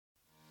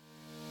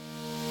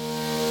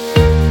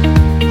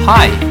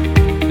Hi!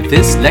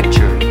 This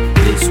lecture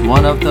is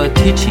one of the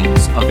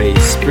teachings of a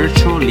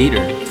spiritual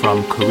leader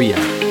from Korea,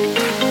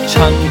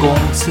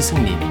 Cheon-gong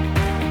스승님,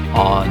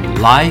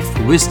 on life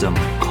wisdom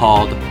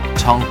called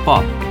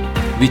정법,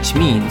 which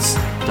means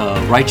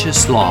the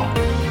righteous law.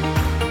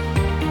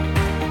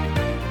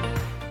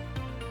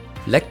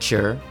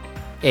 Lecture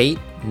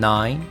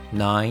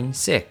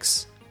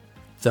 8996,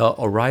 The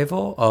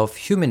Arrival of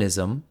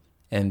Humanism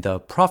and the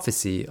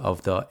Prophecy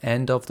of the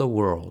End of the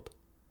World,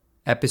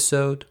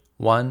 Episode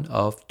 1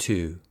 of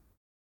 2.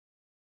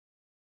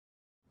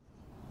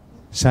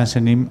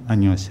 선생님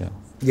안녕하세요.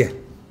 예.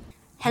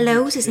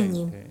 Hello,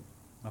 스승님.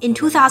 In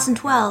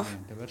 2012,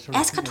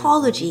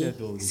 eschatology,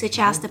 such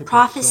as the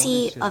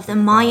prophecy of the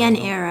Mayan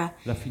era,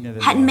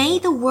 had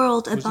made the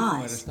world a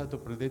buzz.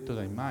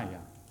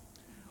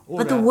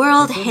 But the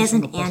world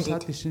hasn't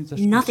ended.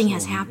 Nothing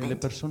has happened.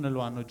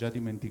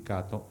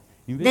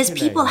 These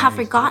people have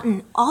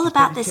forgotten all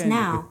about this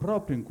now.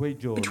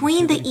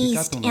 Between the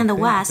East and the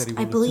West,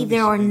 I believe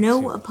there are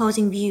no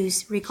opposing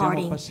views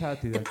regarding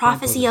the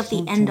prophecy of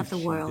the end of the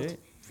world.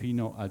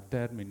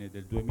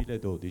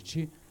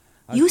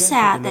 You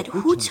said that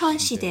Hucheon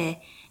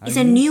시대 is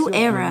a new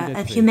era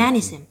of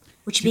humanism,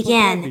 which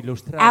began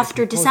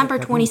after December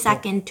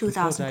 22nd,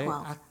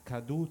 2012.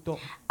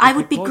 I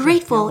would be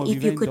grateful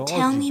if you could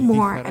tell me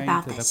more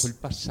about this.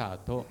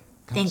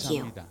 Thank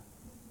you.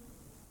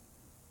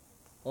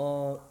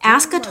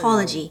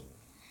 Eschatology.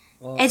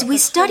 As we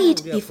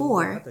studied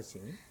before,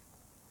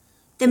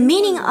 the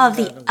meaning of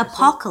the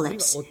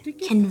apocalypse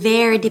can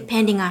vary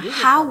depending on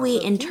how we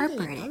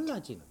interpret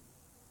it.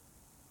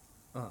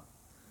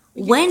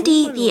 When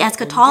did the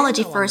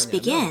eschatology first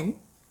begin?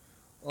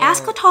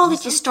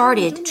 Eschatology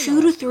started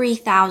 2,000 to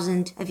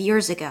 3,000 of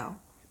years ago.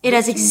 It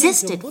has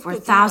existed for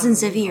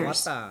thousands of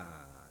years.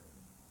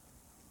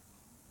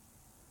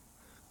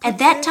 At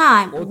that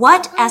time,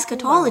 what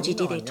eschatology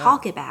did they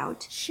talk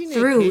about?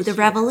 Through the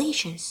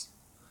revelations.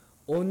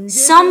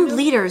 Some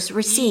leaders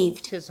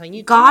received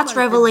God's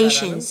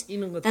revelations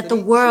that the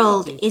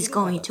world is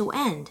going to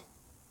end.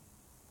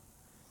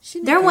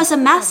 There was a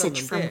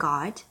message from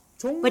God,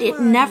 but it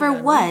never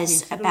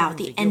was about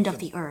the end of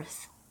the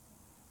earth.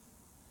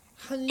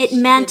 It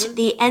meant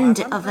the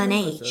end of an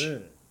age.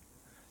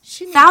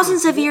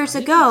 Thousands of years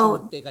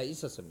ago,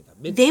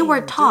 they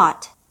were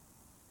taught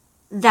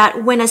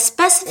that when a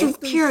specific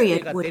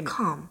period would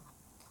come,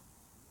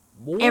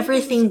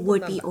 everything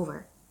would be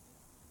over.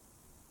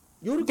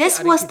 This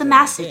was the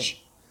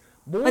message,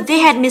 but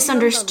they had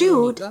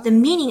misunderstood the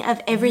meaning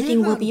of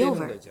everything will be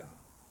over.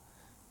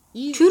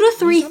 2,000 to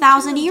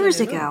 3,000 years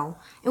ago,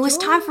 it was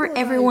time for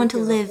everyone to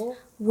live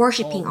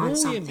worshipping on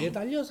something.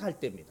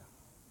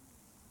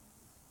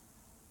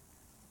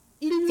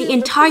 The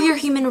entire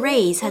human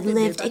race had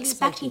lived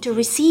expecting to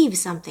receive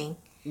something.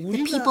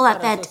 The people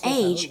at that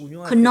age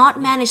could not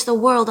manage the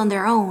world on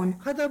their own.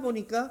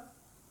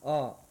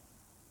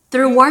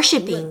 Through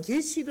worshipping,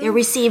 they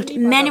received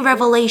many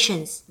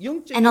revelations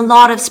and a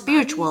lot of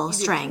spiritual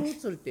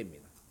strength.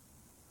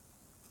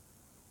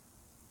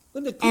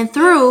 And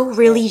through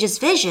religious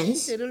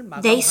visions,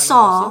 they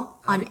saw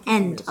an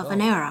end of an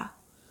era.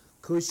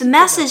 The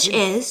message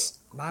is,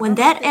 when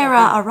that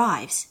era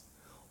arrives,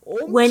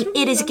 when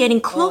it is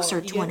getting closer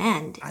to an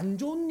end,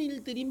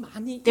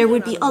 there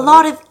would be a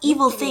lot of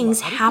evil things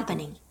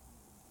happening.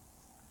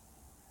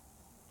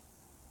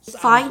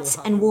 Fights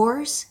and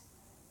wars,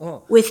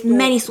 with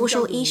many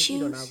social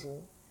issues.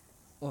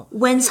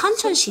 When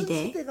Seoncheon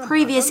시대,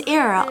 previous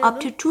era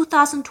up to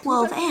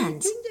 2012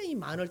 ends,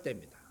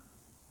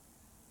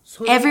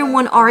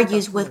 everyone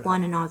argues with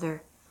one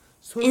another,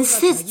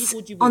 insists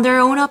on their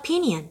own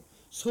opinion,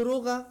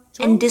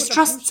 and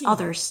distrusts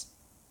others.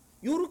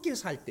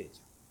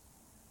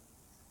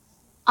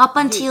 Up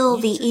until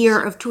the year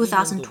of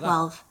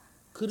 2012,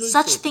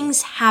 such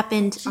things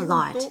happened a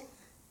lot,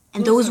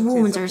 and those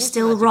wounds are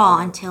still raw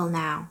until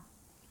now.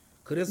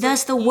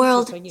 Thus the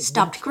world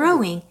stopped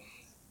growing,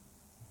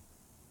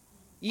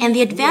 and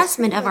the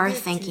advancement of our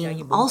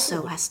thinking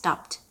also has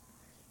stopped.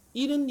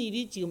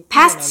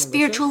 Past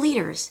spiritual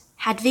leaders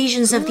had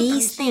visions of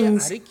these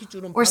things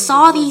or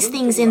saw these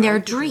things in their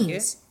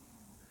dreams,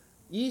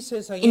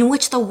 in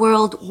which the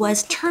world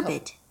was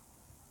turbid,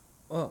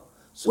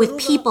 with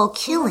people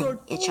killing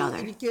each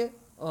other,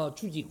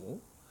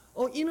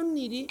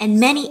 and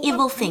many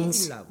evil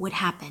things would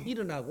happen.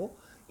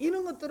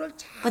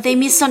 But they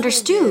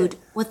misunderstood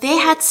what they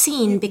had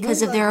seen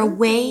because of their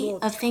way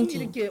of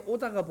thinking.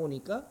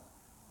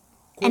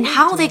 And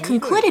how they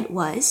concluded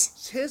was,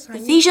 the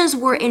visions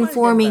were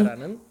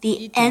informing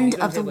the end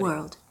of the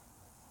world.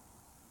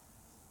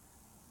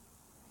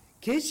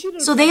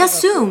 So they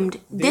assumed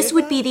this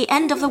would be the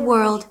end of the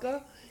world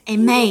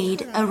and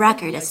made a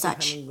record as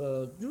such.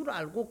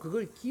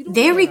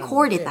 They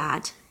recorded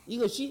that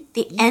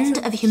the end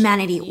of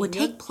humanity would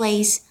take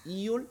place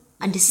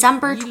on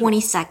December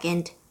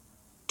 22nd,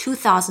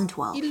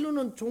 2012.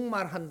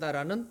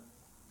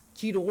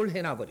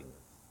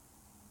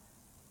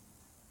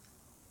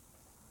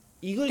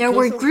 There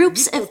were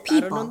groups of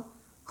people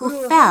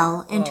who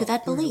fell into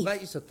that belief.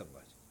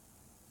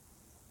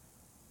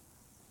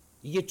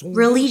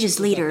 Religious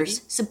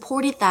leaders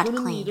supported that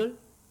claim.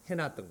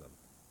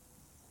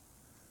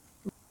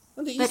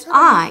 But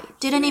I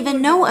didn't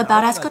even know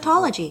about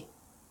eschatology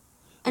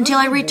until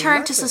I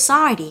returned to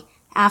society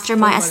after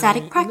my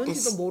ascetic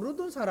practice.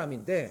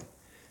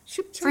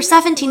 For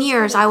 17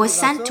 years, I was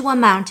sent to a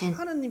mountain.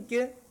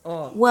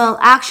 Well,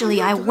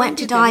 actually, I went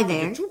to die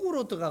there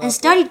and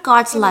studied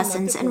God's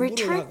lessons and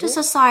returned to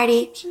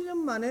society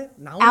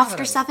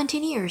after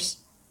 17 years.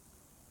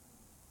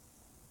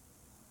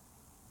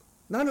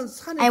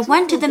 I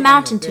went to the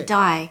mountain to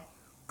die,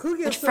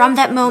 but from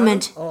that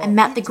moment, I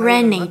met the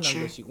grand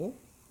nature.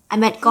 I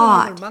met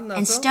God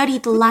and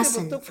studied the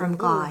lesson from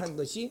God.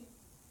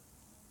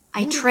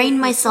 I trained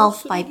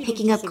myself by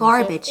picking up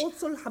garbage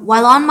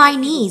while on my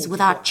knees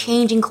without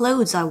changing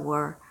clothes I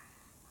wore.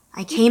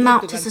 I came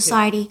out to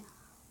society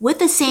with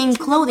the same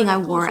clothing I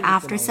wore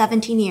after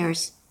 17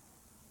 years.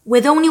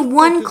 With only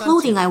one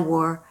clothing I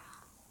wore.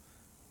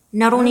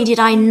 Not only did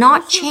I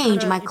not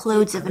change my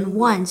clothes even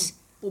once,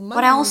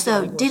 but I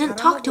also didn't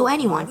talk to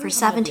anyone for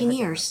 17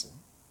 years.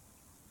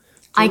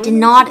 I did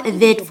not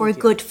bid for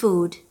good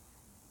food.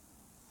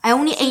 I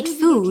only ate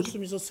food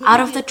out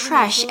of the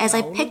trash as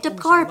I picked up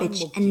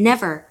garbage and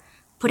never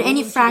put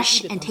any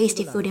fresh and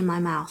tasty food in my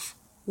mouth.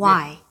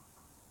 Why?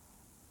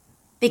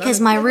 Because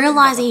my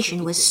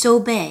realization was so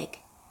big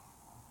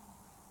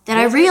that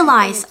I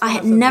realized I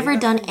had never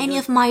done any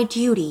of my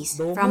duties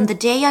from the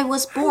day I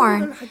was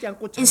born.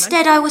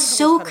 Instead, I was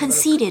so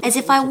conceited as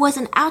if I was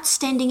an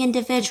outstanding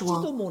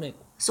individual,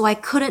 so I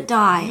couldn't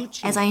die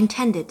as I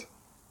intended.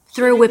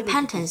 Through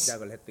repentance,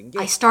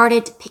 I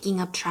started picking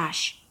up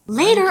trash.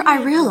 Later,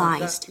 I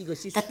realized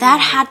that that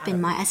had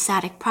been my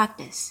ascetic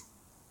practice.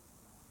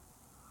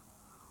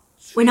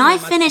 When I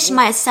finished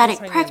my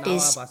ascetic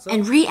practice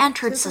and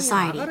re-entered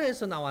society,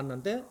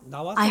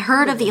 I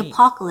heard of the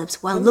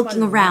apocalypse while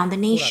looking around the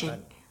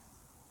nation.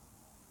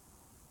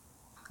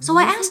 So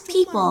I asked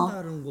people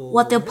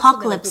what the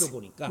apocalypse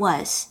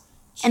was,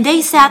 and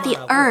they said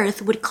the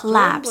earth would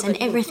collapse and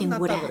everything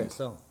would end.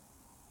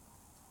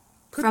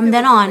 From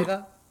then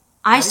on,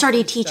 I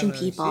started teaching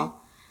people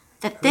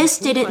that this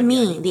didn't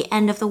mean the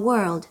end of the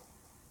world,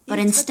 but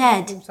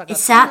instead, it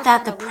said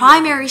that the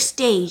primary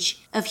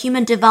stage of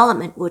human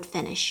development would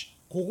finish.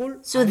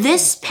 So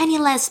this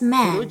penniless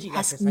man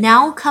has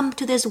now come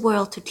to this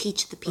world to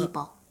teach the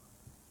people.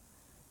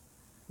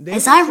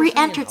 As I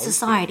re-entered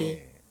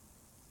society,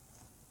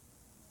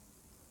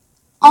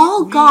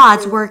 all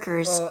God's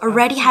workers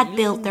already had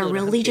built their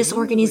religious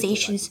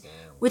organizations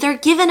with their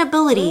given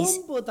abilities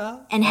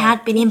and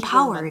had been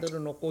empowered.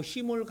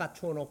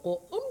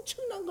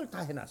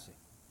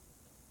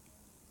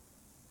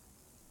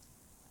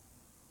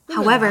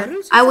 However,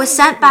 I was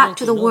sent back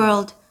to the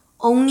world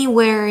only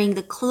wearing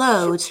the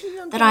clothes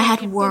that I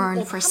had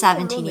worn for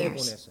 17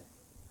 years.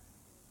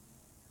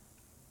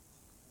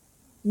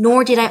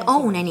 Nor did I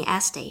own any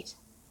estate.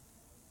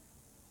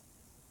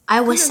 I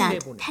was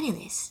sent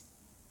penniless.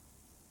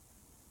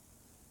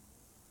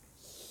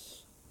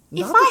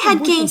 If I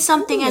had gained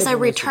something as I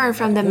returned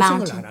from the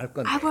mountain,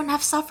 I wouldn't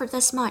have suffered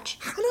this much.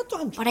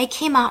 But I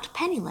came out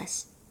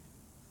penniless.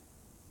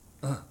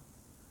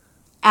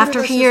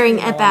 After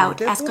hearing about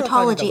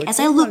eschatology, as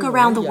I look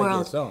around the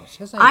world,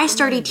 I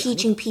started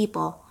teaching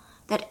people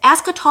that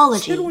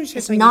eschatology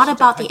is not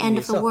about the end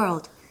of the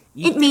world.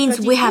 It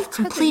means we have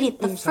completed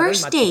the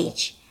first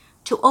stage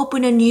to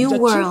open a new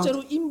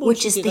world,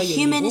 which is the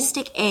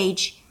humanistic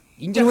age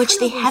in which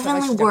the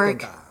heavenly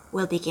work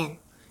will begin.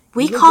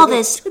 We call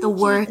this the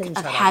work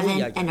of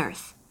heaven and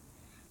earth.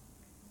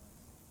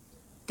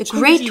 The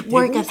great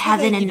work of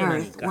heaven and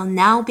earth will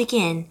now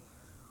begin.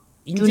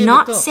 Do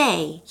not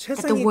say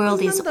that the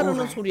world is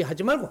over,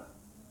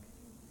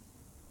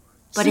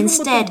 but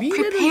instead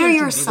prepare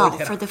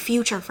yourself for the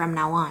future from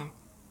now on.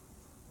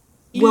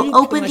 We'll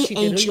open the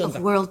age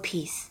of world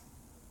peace.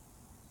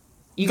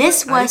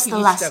 This was the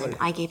lesson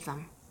I gave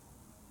them.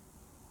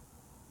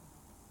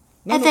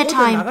 At that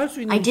time,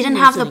 I didn't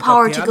have the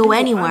power to go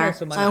anywhere,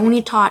 so I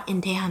only taught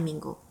in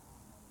Daehanmingu,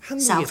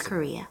 South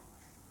Korea.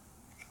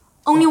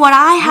 Only what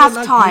I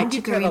have taught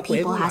to Korean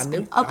people has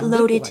been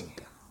uploaded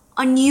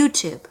on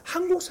YouTube,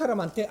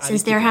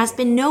 since there has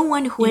been no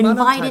one who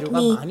invited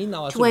me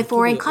to a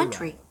foreign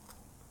country.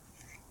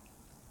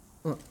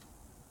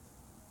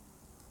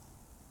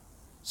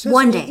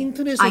 One day,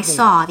 I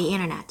saw the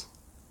internet.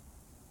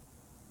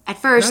 At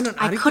first,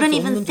 I couldn't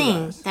even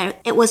think that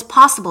it was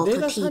possible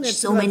to teach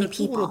so many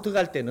people.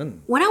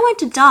 When I went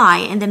to die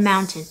in the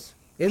mountain,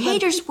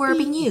 pagers were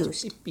being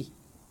used.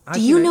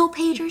 Do you know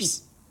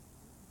pagers?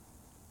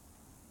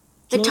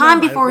 The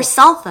time before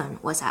cell phone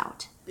was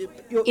out.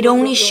 It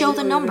only showed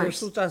the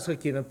numbers.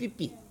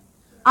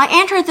 I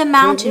entered the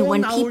mountain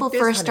when people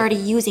first started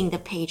using the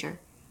pager.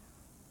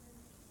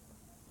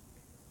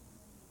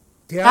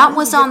 That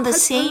was on the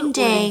same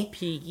day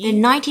the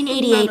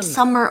 1988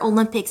 Summer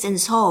Olympics in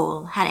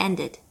Seoul had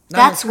ended.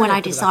 That's when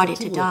I decided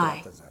to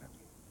die.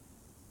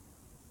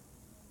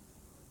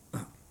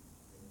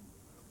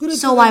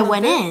 So I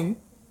went in,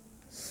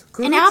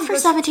 and after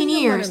 17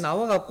 years, I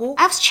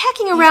was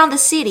checking around the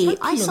city.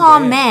 I saw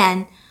a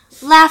man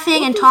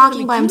laughing and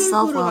talking by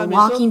himself while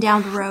walking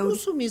down the road.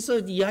 웃으면서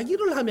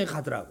이야기를 하며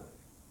가더라고.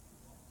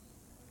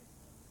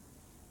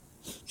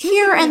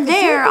 Here and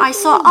there, I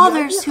saw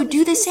others who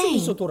do the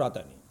same.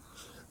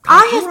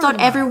 I had thought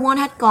everyone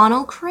had gone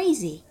all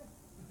crazy.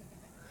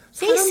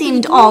 They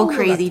seemed all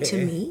crazy to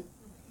me.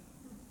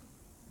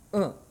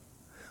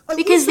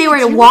 Because they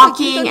were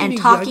walking and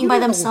talking by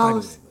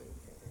themselves.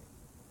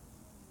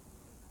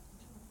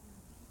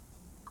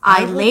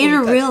 I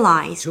later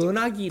realized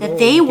that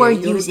they were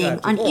using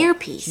an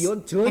earpiece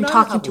and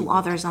talking to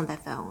others on the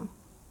phone.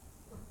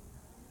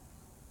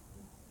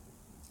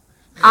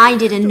 I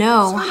didn't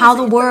know how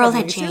the world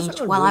had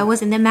changed while I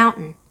was in the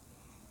mountain.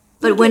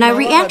 But when I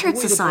re-entered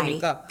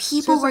society,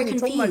 people were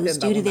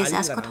confused due to this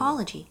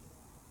eschatology.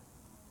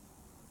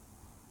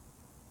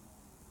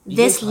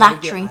 This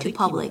lecturing to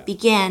public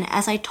began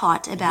as I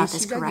taught about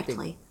this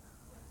correctly.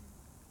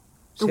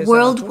 The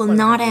world will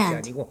not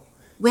end.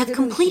 We have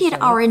completed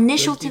our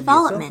initial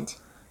development.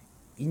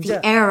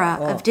 The era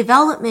of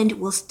development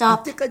will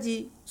stop,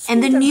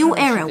 and the new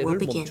era will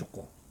begin.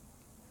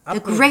 The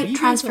great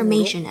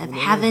transformation of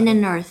heaven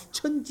and earth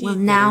will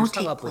now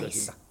take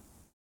place.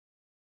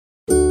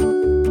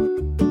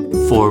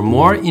 For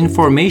more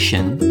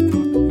information,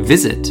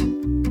 visit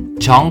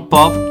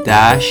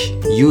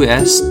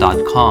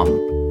jeongbeop-us.com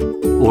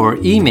or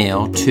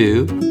email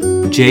to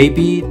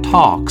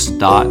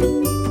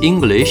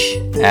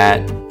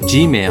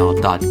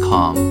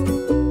jbtalks.english@gmail.com.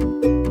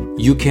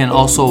 You can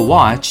also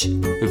watch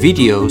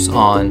videos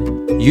on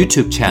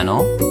YouTube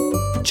channel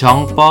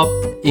Jeongbeop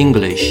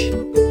English.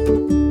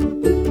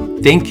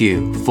 Thank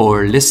you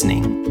for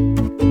listening.